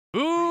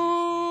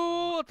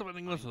after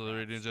finding most of the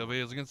ratings of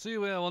as you can see,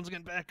 we are once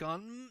again back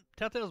on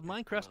Telltale's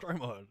Minecraft Story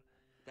Mode.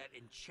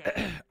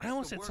 I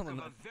almost said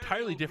something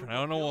entirely different. I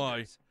don't know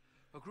why.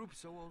 A group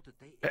so old that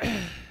they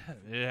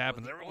It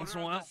happens every once in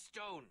a while.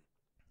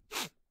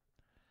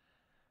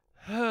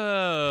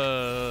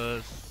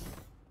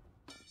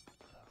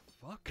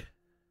 Fuck.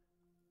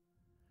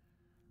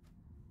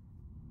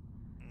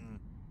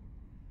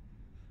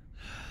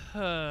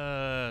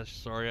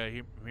 Sorry,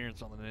 I'm hearing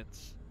something.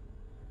 It's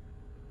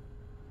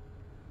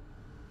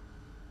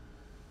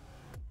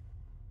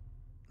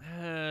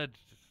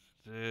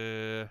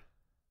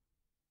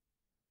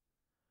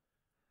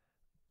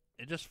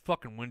it's just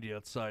fucking windy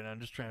outside, and I'm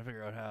just trying to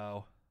figure out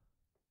how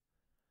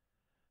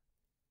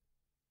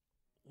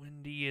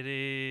windy it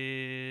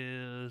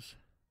is.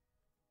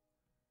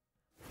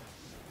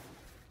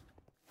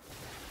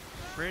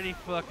 Pretty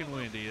fucking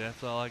windy,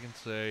 that's all I can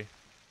say.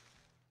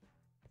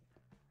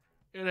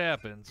 It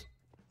happens.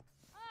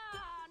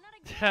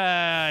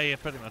 Yeah,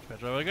 pretty much,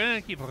 Petro. We're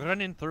gonna keep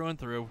running through and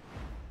through.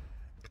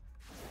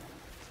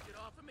 Get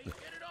off of me! Get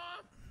it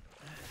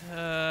off!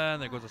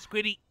 And there goes a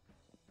squiddy.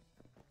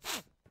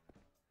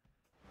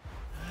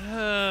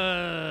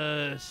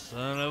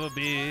 Son of a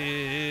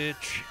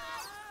bitch.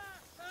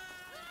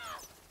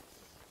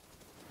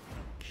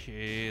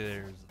 Okay,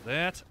 there's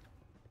that.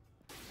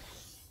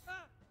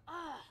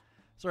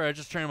 Sorry, I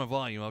just turned my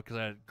volume up because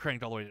I had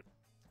cranked all the way.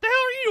 The hell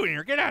are you doing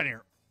here? Get out of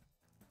here.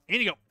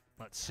 In you go.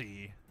 Let's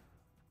see.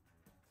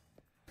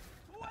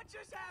 What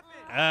just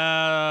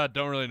happened?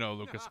 Don't really know,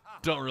 Lucas.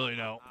 Don't really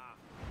know.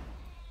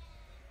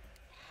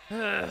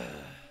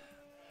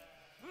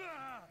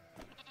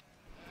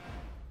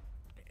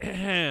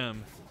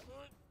 Ahem.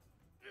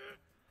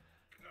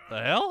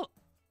 The hell?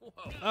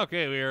 Whoa.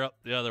 Okay, we are up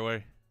the other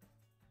way.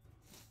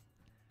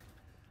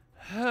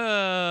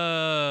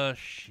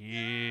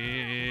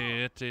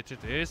 Shit. It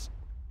is.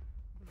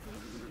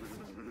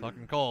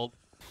 Fucking cold.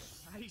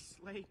 Ice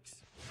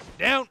lakes.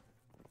 Down!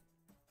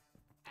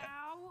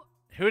 Ow!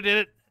 Who did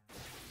it?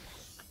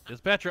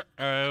 It's Petra.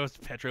 It was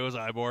Petra. It was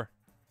Ivor.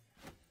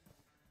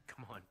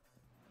 Come on.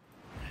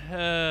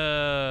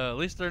 At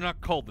least they're not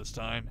cold this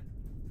time.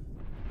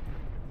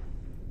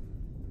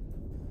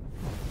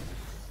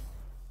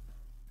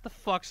 What the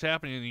fuck's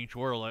happening in each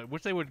world? I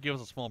wish they would give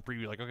us a small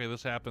preview, like, okay,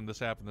 this happened, this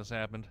happened, this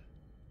happened.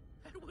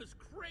 That was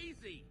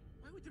crazy.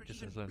 Why would there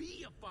Just even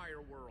be a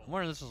fire world? I'm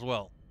learning this as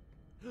well.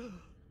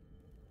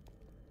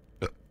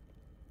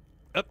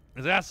 Up,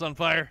 his ass is on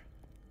fire.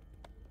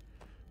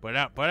 Put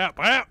out, put out,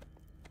 put out!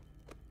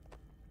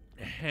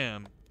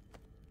 Ahem.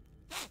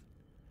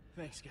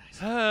 Thanks,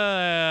 guys.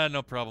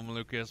 No problem,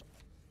 Lucas.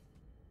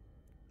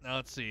 Now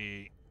let's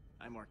see.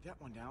 I marked that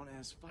one down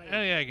as fire.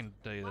 Oh yeah, I can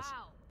tell you this.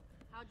 Wow.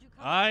 How'd you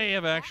come I up with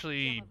have that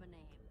actually. gem of a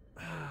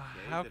name?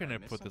 How did can I I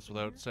miss put this something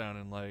without here?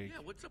 sounding like Yeah,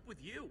 what's up with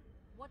you?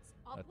 What's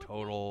up a with me?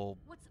 total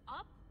What's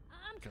up?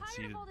 I'm tired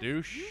conceited of all this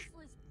douche?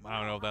 useless I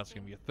don't know if that's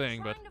gonna be a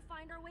thing, but trying to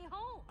find our way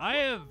home. I What's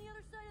have- on the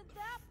other side of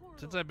that portal?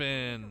 since I've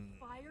been.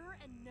 Fire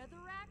and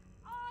netherrack?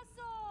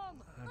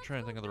 Awesome! I'm Let's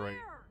trying to go think of the right.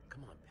 there.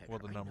 Come on, Petra.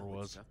 What the I number know it's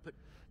was. tough, but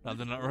Not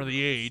the we've number, or the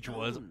ordered age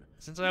was. stone.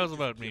 Since I was Just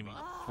about give maybe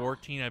up.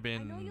 14, I've I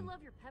know you been.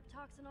 love your pep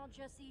talks and all,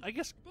 Jesse. I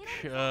guess.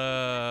 They don't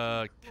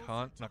exactly get you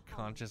closer to Not home,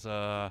 conscious. do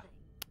they?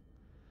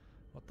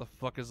 What the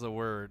fuck is the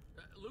word?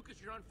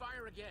 Lucas, you're on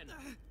fire again.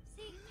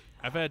 See,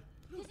 I've had.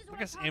 this is I what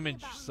guess I'm talking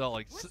image about. self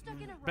like We're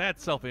stuck in a bad rut.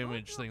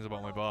 self-image Go through things a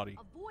about my portal, body.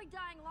 avoid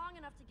dying long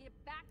enough to get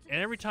back to And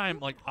this every time,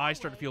 like, stupid I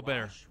start to feel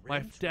hallway. better, my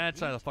dad's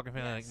side of the fucking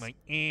family, like my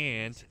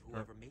aunt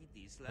or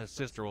his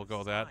sister will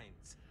go that.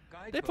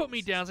 They put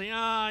me down saying,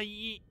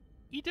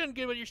 you done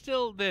good, but you're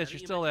still this, you're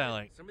still that.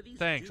 Like,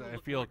 thanks, I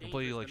feel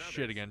completely like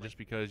shit again just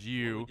because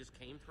you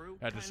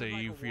had to say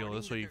you feel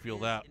this way, you feel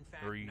that,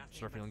 or you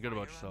start feeling good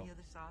about yourself.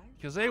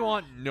 Because they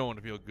want no one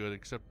to feel good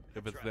except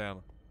if it's them.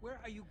 Where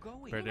are you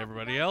going? Compared to They want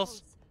everybody the else,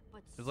 outposts,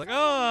 but it's like,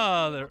 someone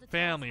oh, must be their able to tell us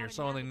family how or to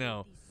someone they navigate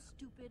know. these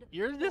stupid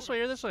You're this way,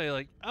 you're this way.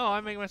 Like, oh,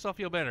 I make myself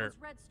feel better.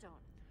 What's Redstone?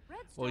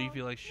 Well, you Redstone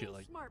feel like shit. means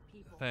Like, smart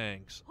people.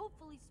 thanks.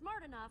 Hopefully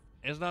smart enough.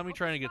 It's not me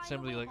trying to get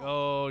sympathy. Like,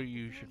 oh,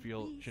 you shouldn't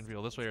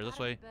feel this way or this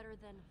way.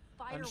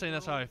 I'm just saying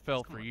that's how I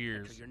felt for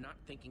years. You're not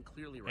thinking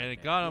clearly right And it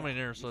now. got on my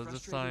nerves, so You're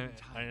this time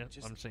frustrated and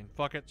tired. I'm saying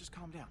fuck it. Just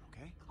calm down,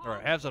 okay? Or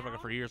I have said fuck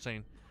it for years,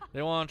 saying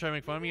they want to try to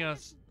make fun of me. I'll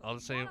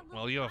just say,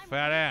 well, you have a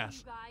fat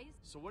ass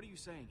So what are you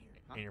saying here?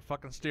 Huh? and you're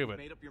fucking You stupid.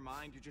 made up your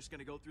mind you're just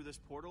gonna go through this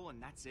portal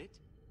and that's it?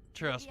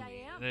 Trust Maybe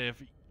me. I am.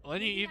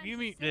 If you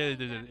meet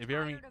if you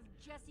ever meet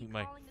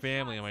my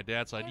family on my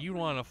dad's side, you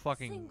want to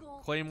fucking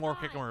Claymore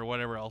kick him or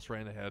whatever else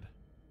right in the head.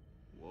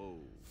 Whoa.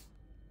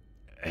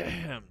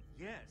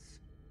 Yes.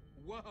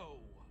 Whoa.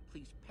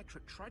 Please,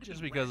 Petra, try to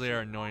Just be because they are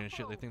rational. annoying and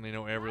shit, they think they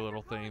know every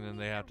little thing, and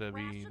they have to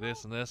be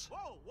this and this.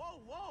 Whoa, whoa,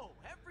 whoa!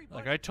 Everybody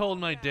Like I told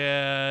my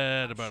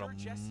dad I'm about sure a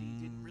Jesse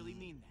didn't really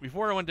mean that.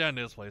 before I went down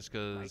to this place,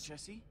 Right, because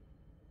Jesse?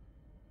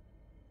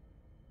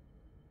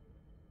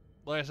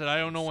 like I said, I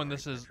don't know when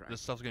Sorry, this Petra.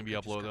 stuff's gonna be I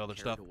just uploaded, got other carried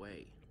stuff,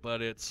 away.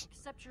 but it's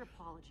Accept your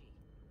apology.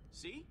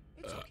 See?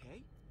 It's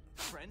okay.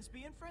 Friends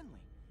being friendly.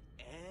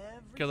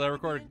 because I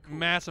recorded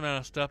mass amount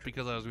of stuff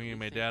because I was meeting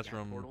my dad's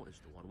from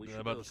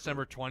about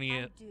December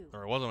 20th,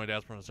 or it wasn't my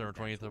dad's from December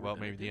 20th, about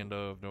maybe the end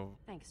of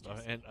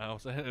and I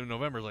was in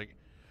November. It's like,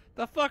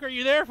 the fuck are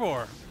you there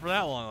for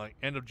that long? Like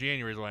end of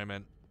January is what I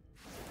meant.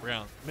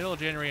 Around middle of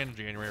January, end of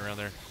January, around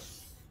there.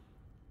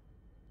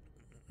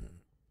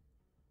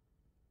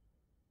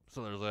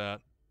 So there's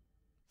that.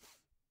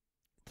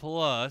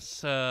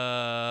 Plus, what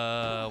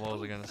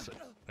was I gonna say?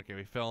 Okay,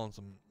 we fell in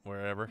some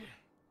wherever.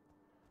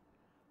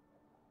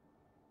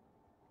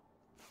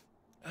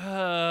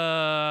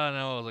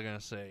 Now what was I gonna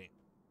say?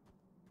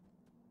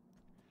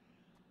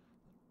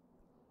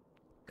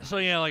 So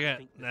yeah, like I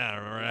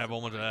remember I have a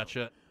whole bunch of that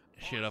shit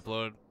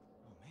uploaded.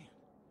 Oh man,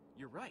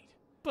 you're right.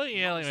 But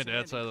yeah, like my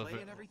dad's side of the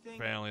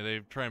family, they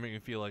try and make me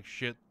feel like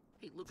shit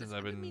since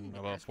I've been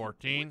about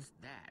 14.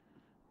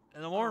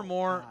 And the more and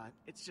more,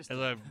 as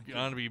I've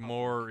gone to be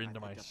more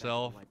into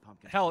myself,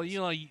 hell, you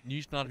know, I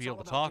used not to be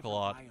able to talk a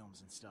lot.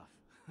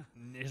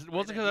 It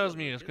wasn't because that was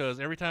me. It's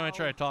because every time I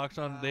try to talk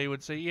to them, they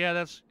would say, "Yeah,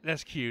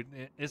 that's cute.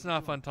 It's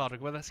not a fun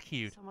topic, but that's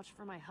cute." So much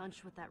for my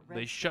hunch with that red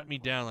They shut me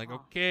stuff. down, like,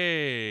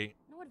 okay.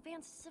 No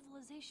advanced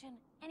civilization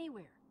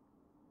anywhere.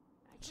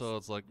 So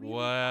it's like,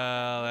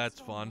 well, that's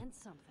fun.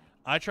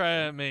 I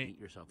try to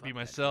be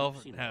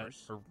myself,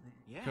 or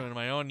come into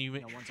my own. You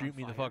shoot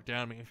me the fuck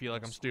down, make me feel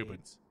like I'm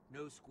stupid.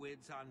 No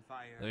squids on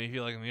fire. Let me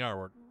feel like I'm the R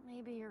word.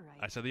 Maybe you're right.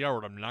 I said the R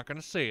word. I'm not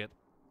gonna say it.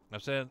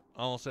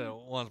 Almost said it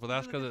once, but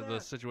that's because the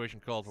situation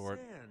called for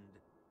it.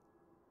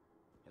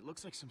 It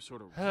looks like some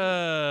sort of.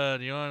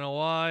 Do you wanna know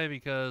why?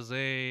 Because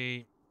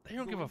they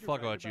don't give a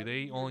fuck about you.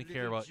 They only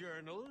care about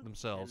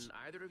themselves. Can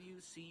either of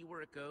you see where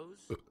it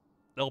goes?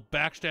 They'll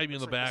backstab you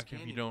in the back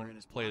if you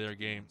don't play their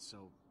game.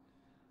 So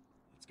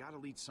it's got to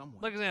lead somewhere.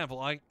 Like example,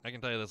 I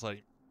can tell you this.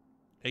 Like,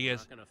 hey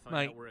guys,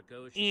 my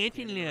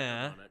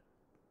Aunt.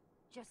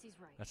 Jesse's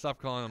right. I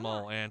stopped calling them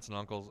all aunts and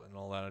uncles and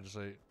all that. I just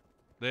say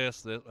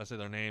this. I say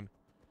their name.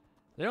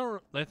 They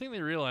don't. I think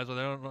they realize, but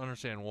they don't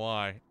understand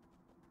why.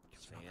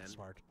 Because they're not that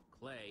smart.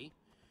 Clay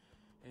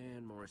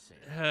and more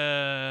sand.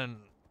 And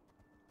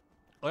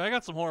like, I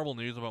got some horrible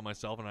news about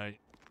myself, and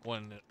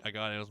when I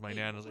got it, it was my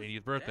Nana's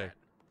 80th birthday.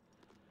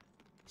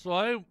 So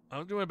I'm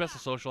doing my best to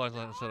socialize,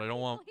 and I said I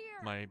don't want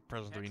my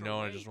present to be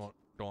known. I just don't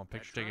want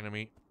pictures taken of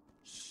me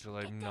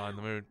because I'm not in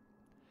the mood.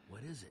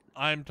 What is it?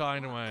 I'm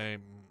talking to my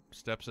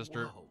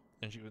stepsister,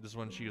 and this is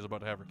when she was about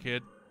to have her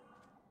kid.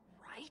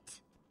 Right?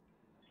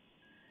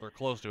 Or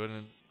close to it,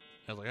 and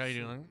I was like, "How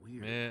you doing?"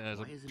 Man, I was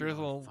like,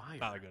 "Truthful,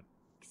 not good."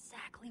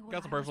 Exactly what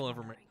Got some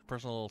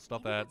personal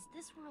stuff Maybe that that's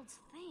this world's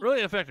thing.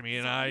 really affected me, and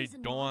Is there a I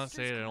reason don't want to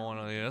say it. I monsters don't want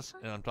come to out do of this.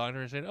 this And I'm talking to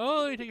her and saying,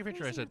 "Oh, let me take a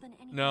picture." I said, Crazier than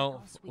anything "No,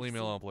 else we've leave me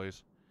seen. alone,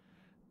 please."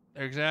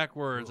 The exact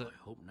words, I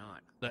hope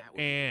not. the That would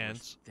be the ants,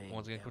 worst thing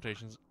once again ever.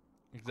 quotations,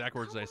 exact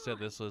words Come I said on.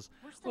 this was,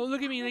 Worse than "Oh,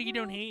 look at me Power like you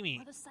don't World hate me."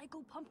 or the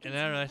Psycho Pumpkins And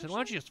then I said, "Why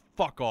don't you mansion? just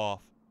fuck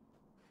off?"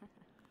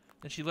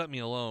 And she let me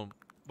alone.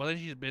 But then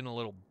she's been a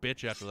little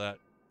bitch after that.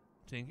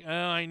 Saying, "Oh,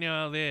 I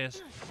know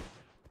this."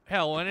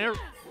 Hell, whenever,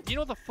 you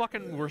know what the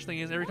fucking worst thing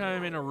is? Every time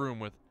I'm in a room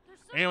with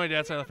any of my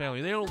dad's side of the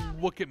family, they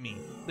don't look at me.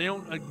 They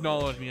don't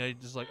acknowledge me. I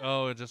just like,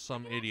 oh, it's just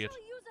some idiot.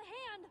 Actually use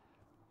a hand.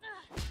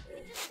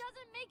 It just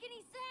doesn't make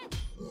any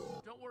sense.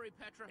 Don't worry,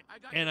 Petra. I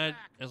got And your I back.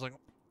 was like,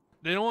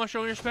 they don't want to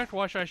show me respect?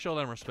 Why should I show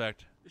them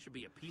respect? This should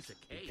be a piece of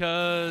cake.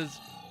 Because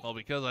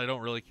I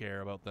don't really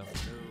care about them.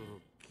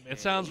 It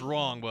sounds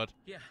wrong, but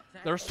Yeah,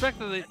 the respect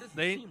that doesn't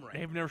they've seem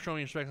right. never shown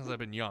me respect since I've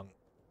been young.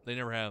 They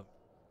never have.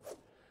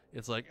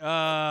 It's like,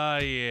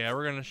 yeah,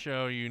 we're gonna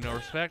show you no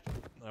respect.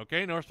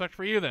 Okay, no respect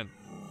for you then.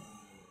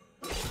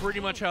 Pretty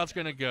much how it's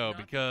gonna go,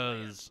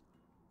 because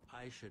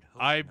I should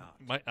hope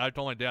not. I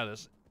told my dad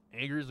this.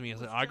 Angers me. I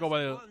said, I go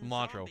by the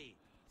mantra.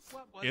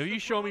 If you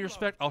show me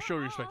respect, I'll show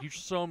you respect. You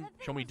show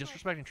me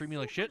disrespect and treat me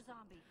like shit,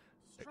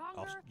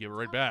 I'll give it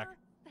right back.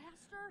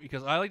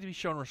 Because I like to be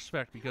shown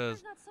respect,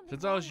 because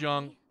since I was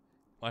young,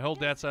 my whole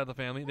dad's side of the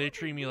family, they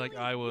treat me like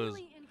I was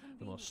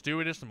the most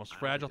stupidest, the most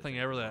fragile thing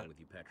ever. That, With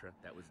you, Petra.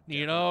 That was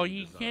you know, definitely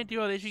you the can't zombie.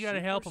 do all this. You gotta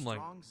help him. Like,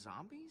 Strong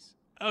zombies?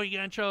 oh, you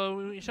gotta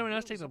show someone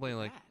else take the blame.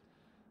 Like,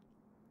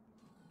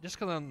 just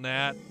because I'm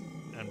that,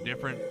 I'm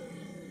different.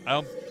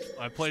 I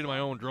played my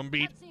own drum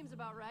beat. That seems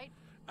about right.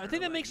 I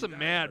think that makes them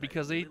mad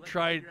because they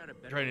tried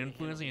to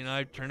influence me, and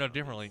I turned out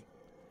differently.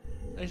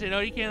 They say, no,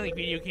 you can't like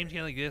video games,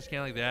 can't like this,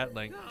 can't like that.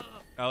 Like,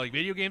 I like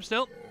video games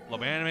still.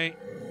 Love anime,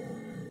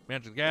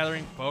 Magic the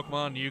Gathering,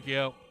 Pokemon,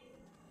 Yu-Gi-Oh.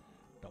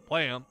 Don't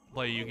play them.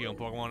 Play Yu-Gi-Oh and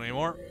Pokemon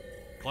anymore.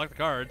 Collect the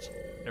cards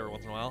every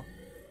once in a while.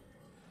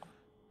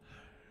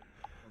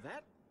 Well,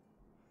 that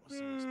was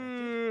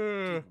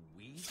unexpected. Did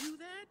we do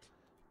that?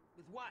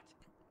 With what?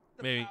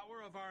 The Maybe.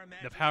 power of our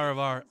The power of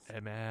our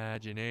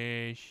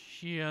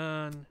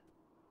imaginations?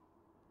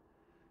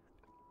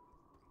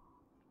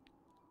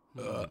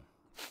 imagination.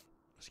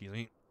 Excuse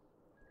me.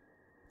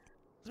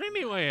 It's made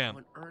me who I am. How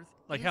on earth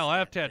Like, is hell, I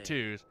have that thing?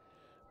 tattoos.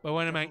 But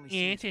one of my Definitely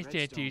aunt's seems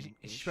tattoos,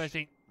 Redstone-ish, she's trying to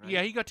say, right?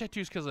 yeah, he got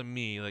tattoos because of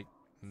me. Like,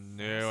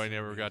 no, I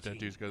never got Fascinating.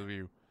 tattoos because of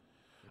you.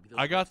 Maybe those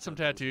I got Redstone some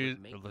tools would tattoos,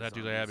 make the the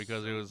tattoos I had zombies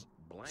because it so was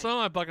blank. some of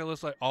my bucket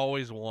list I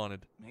always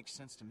wanted. Makes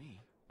sense to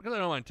me. because I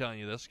don't mind telling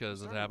you this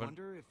because it happened.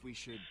 Wonder if we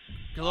should.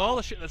 Because all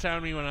the shit that's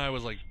happened to me when I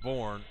was like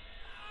born,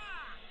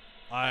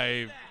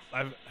 I've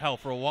hell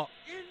for a while,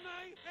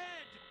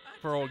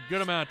 for a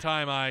good amount of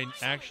time, I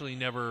actually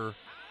never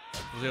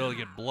was able to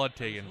get blood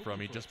taken from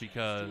me just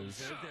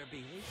because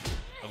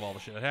of all the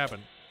shit that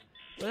happened.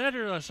 But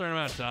after a certain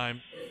amount of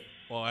time,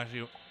 well,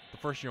 actually, the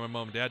first year my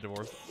mom and dad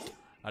divorced,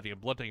 I had to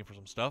get blood taken for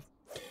some stuff.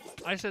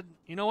 I said,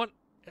 you know what?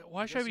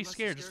 Why should I be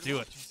scared? Just do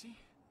it.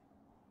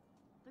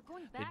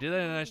 They did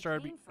it, and I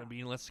started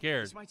being less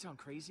scared. This might sound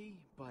crazy,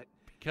 but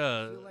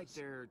because I feel like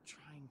they're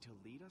trying to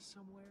lead us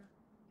somewhere.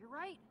 You're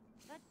right.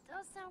 That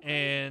does sound crazy.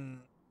 And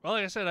well,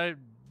 like I said,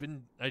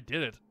 I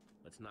did it.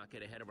 Let's not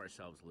get ahead of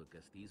ourselves,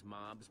 Lucas. These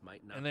mobs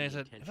might not. And then I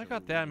said, if I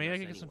got intentionally that, maybe I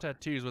leading could us get some anywhere.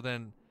 tattoos. But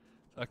then,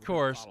 of We're gonna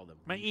course, follow them.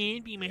 my We should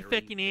aunt, be being my very,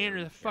 fucking aunt, or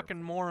very the fucking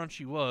careful. moron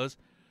she was,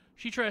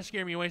 she tried to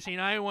scare me away, saying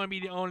I want to be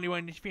the only one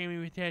in this family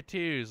with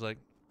tattoos. Like,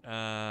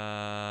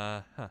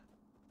 huh.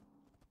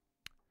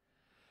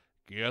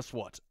 Guess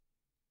what?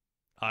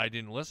 I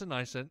didn't listen.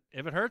 I said,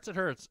 if it hurts, it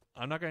hurts.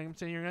 I'm not going to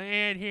sit here and go,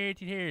 it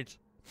hurts, it hurts.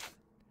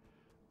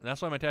 And that's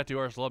why my tattoo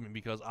artists love me,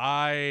 because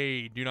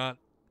I do not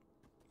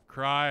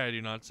cry. I do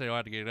not say, oh, I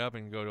have to get up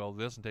and go to all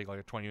this and take like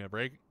a 20-minute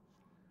break.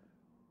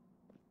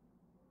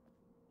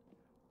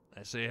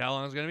 I say how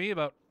long it's going to be.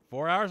 About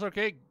 4 hours.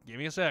 Okay, give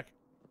me a sec.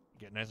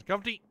 Get nice and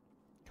comfy.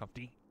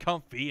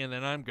 Comfy, and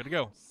then I'm good to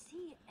go.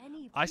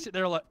 I sit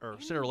there or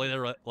sit or lay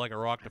there like a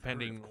rock,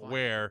 depending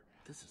where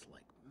This is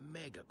like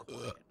mega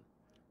quiet.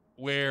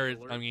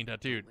 I'm getting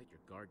tattooed. Let your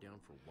guard down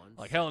for 1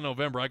 Like hell in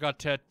November, I got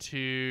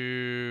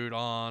tattooed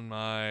on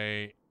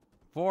my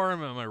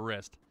forearm and my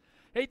wrist.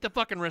 Hate the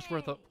fucking wrist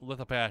with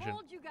a passion.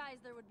 Told you guys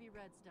there would be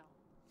redstone.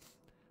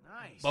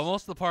 Nice. But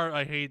most of the part,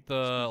 I hate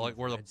the like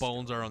where the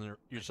bones are on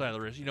your side of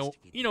the wrist. You know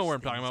where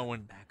I'm talking about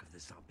when.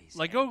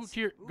 Like go to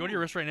your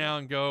wrist right now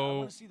and I go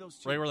wanna see those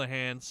too. right where the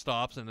hand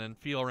stops, and then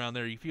feel around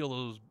there. You feel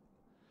those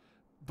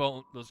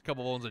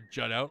couple bones that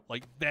jut out,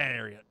 like that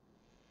area.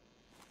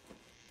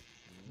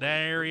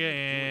 That area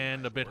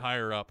and a bit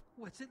higher up.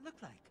 What's it look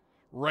like?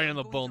 Right on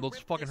the bone. Those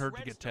fucking hurt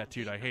to get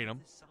tattooed. I hate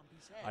them.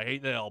 I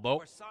hate the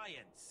elbow.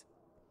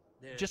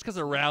 Just because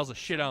it roused the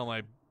shit out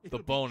of the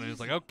bone, and it's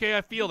like, okay,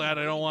 I feel that.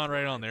 I don't want it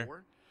right on there.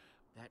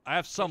 I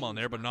have some on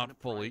there, but not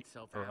fully.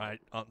 Or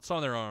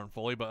some there aren't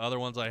fully, but other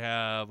ones I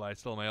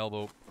still have my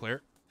elbow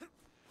clear.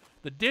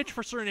 The ditch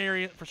for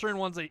certain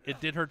ones,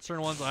 it did hurt.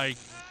 Certain ones, I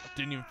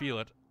didn't even feel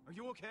it. Are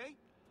you okay?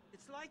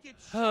 It's like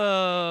it's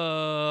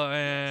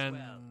And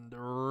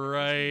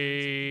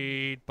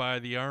right by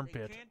the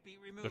armpit,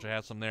 which I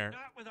have some there. Not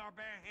with our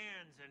bare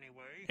hands,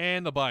 anyway.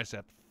 And the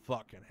bicep.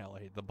 Fucking hell, I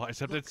hate the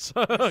bicep. It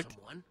sucked.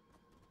 Someone?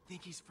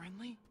 Think he's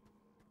friendly?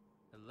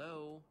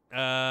 Hello?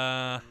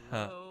 Huh.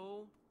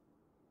 Hello?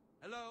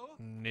 Hello?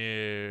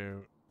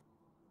 No.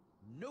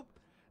 Nope.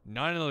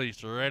 Not in the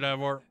least, right,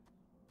 Ivor?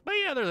 But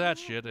yeah, there's that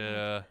shit.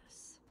 Another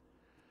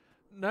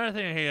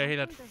thing I hate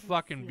that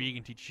fucking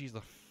vegan teacher. She's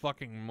the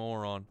fucking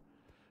moron.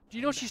 Do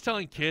you know what she's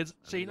telling kids?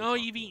 Saying, oh,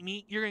 you eat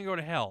meat, you're gonna go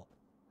to hell.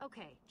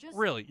 Okay, just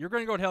Really? You're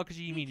gonna go to hell because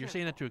you eat meat. You're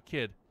saying that to a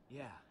kid.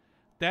 Yeah.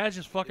 That is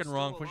just fucking There's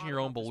wrong, still a pushing lot your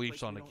own about this beliefs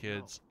place we on the don't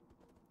kids.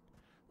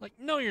 Like,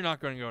 no, you're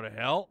not going to go to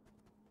hell.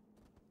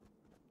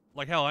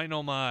 Like, hell, I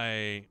know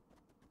I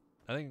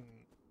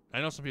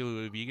know some people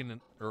who are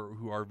vegan, or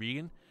who are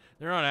vegan.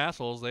 They're not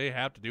assholes. They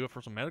have to do it for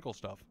some medical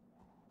stuff.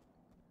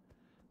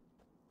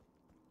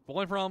 The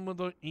only problem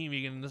with eating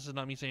vegan, and this is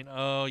not me saying,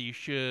 oh, you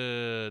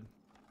should.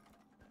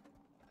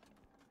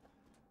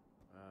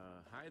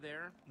 Hi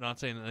there. Not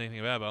saying anything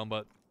bad about them,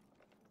 but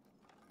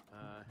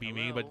be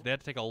vegan. Hello? But they have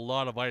to take a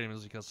lot of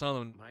vitamins because some of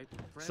them My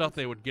stuff friends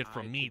they would and get I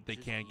from could meat they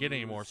just can't get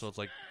anymore. use- So it's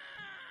like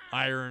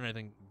iron, I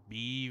think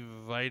B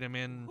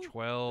vitamin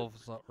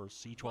 12 or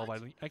C12 What?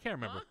 vitamin. I can't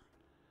remember.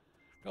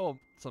 Huh? Oh,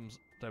 some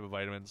type of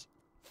vitamins.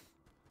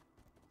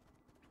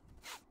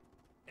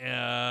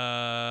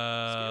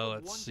 Scale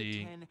of Let's 1 to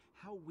see. 10,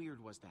 how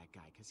weird was that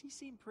guy? Because he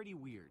seemed pretty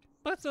weird.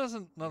 But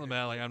nothing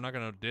bad. Like I'm not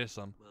gonna diss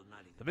them. Well,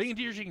 not even The vegan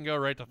teacher, she can go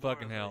right to more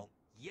fucking of a hell.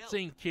 yelp.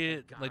 Saying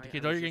That like the guy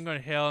kids, I oh, was you're gonna go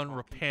just to hell and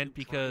talking to, repent trying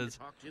to because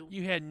talk to,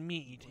 you had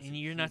meat was and a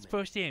you're not human.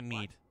 supposed to have What?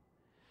 meat.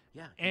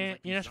 Yeah, And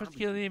you're not supposed to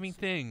kill living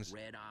things.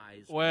 Red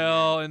eyes.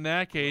 Well, weird in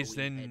that case, glowy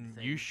then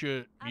head you thing.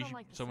 should. I don't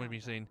like the Someone sound be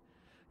of that. saying,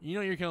 you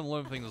know, you're killing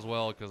living things as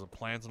well because of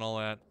plants and all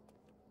that.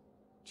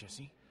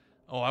 Jesse?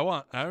 Oh, I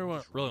really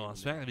want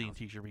to smack the vegan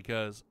teacher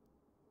because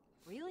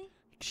really?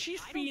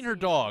 she's I don't feeding her see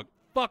dog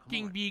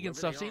fucking on, vegan whoever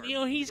stuff, they saying, are, you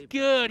know, he's they've got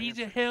good, some he's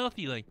a answers.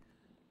 healthy. Like,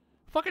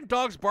 fucking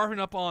dog's barfing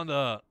up on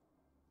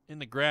in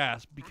the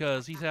grass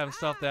because he's having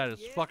stuff that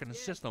is fucking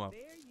his system up. Do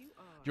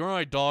you know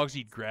why dogs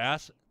eat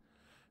grass?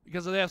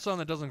 Because they have something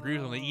that doesn't agree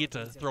with them, they eat it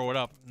to throw it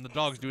up, and the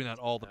dog's doing that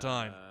all the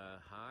time.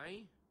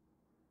 Hi.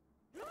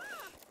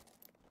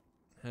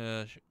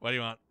 What do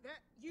you want? That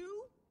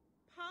you,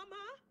 Palma?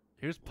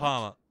 Here's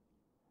Palma.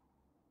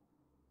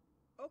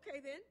 Okay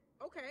then.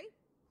 Okay.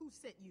 Who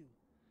sent you?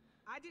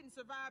 I didn't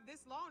survive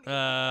this long. to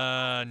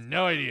get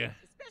No idea.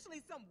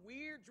 Especially some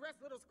weird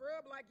dressed little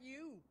scrub like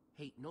you.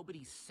 Hey,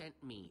 nobody sent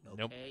me.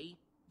 Nope. Okay.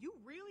 You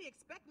really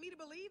expect me to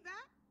believe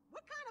that?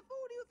 What kind of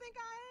fool do you think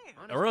I am?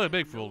 Honestly, A really I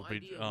big have fool, no to be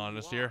idea who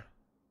honest you here.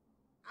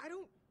 are. I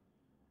don't.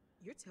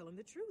 You're telling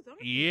the truth,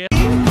 aren't you? Yeah.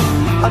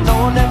 I know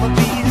I'll never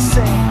be the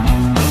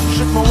same.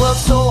 Shook my world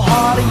so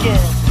hard.